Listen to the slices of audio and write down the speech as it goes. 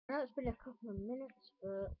know it's been a couple of minutes,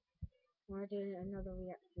 but we're doing another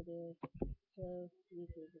react video to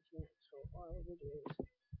YouTubers react to our videos.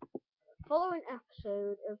 The following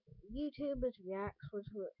episode of YouTubers Reacts was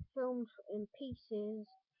filmed in pieces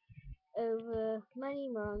over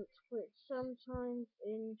many months, which sometimes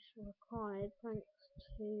is required thanks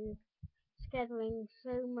to scheduling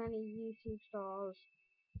so many YouTube stars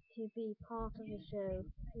to be part of the show.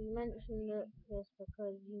 We mentioned this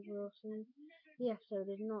because you will see the episode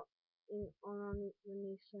is not on the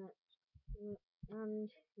new set, and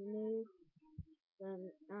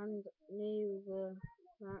knew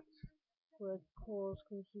that would cause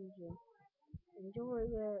confusion. Enjoy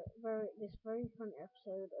this very fun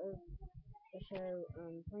episode of the show,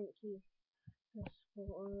 and thank you for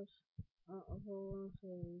supporters of all our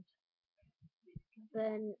things.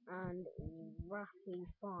 Ben and Rafi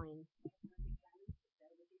Fine.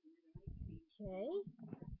 Okay.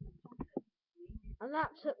 And that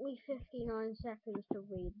took me 59 seconds to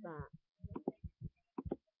read that.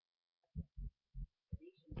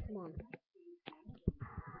 Come on.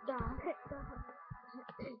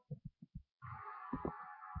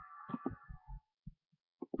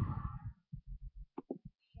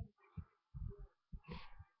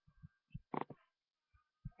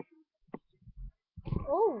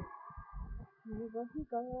 Oh!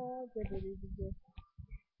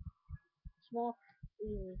 Small.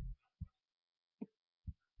 Easy.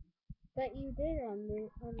 Bet you did on me.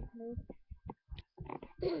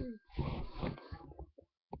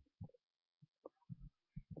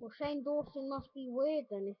 Well, Shane Dawson must be weird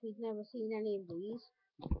then if he's never seen any of these.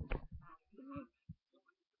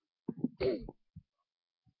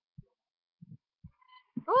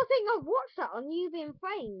 I think I've watched that on You Being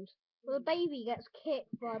Framed, where the baby gets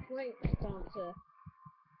kicked by a break dancer.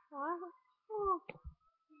 Oh.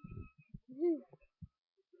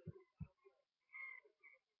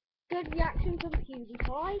 Good reaction from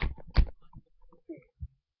PewDiePie.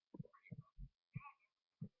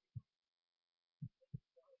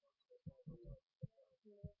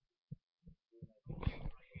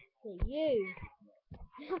 For you.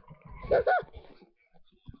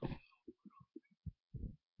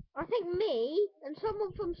 I think me and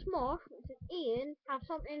someone from Smosh, which is Ian, have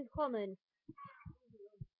something in common.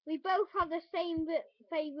 We both have the same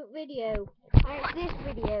favourite video, and it's this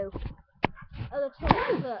video. At the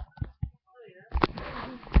top, look.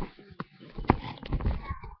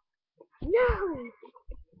 No!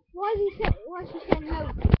 Why is he saying no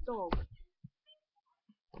to the dog?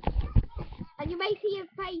 And you may see a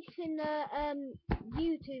face in the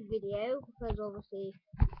YouTube video, because obviously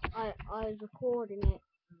I was recording it.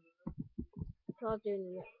 So I was doing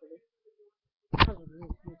the rest of it.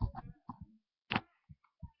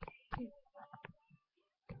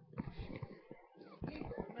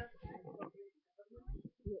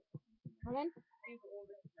 Helen?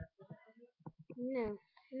 No,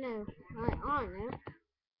 I know.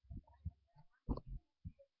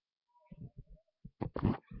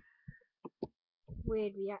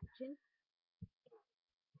 Weird reaction.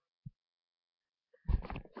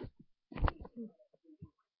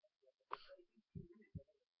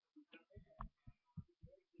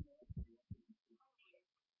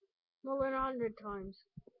 More than 100 times.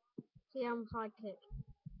 See, I'm sidekick.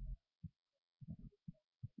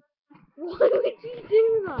 Why would you do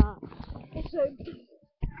that? It's so deep.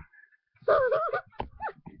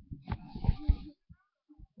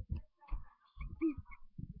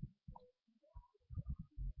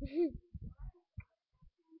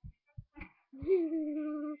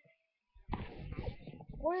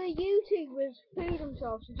 One of the YouTubers threw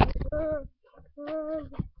themselves and said, oh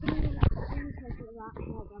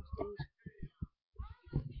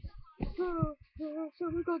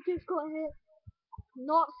my god, just got hit.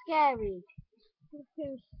 Not scary. It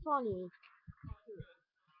seems funny.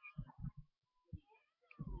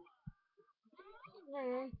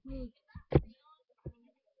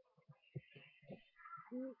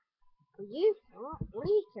 You? Oh,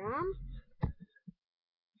 we can.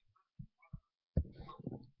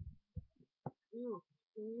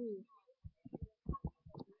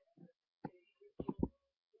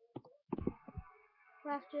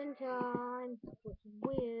 Question time, which is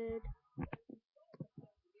weird.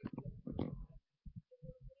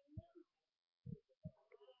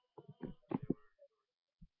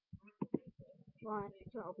 Right,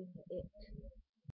 that'll be it.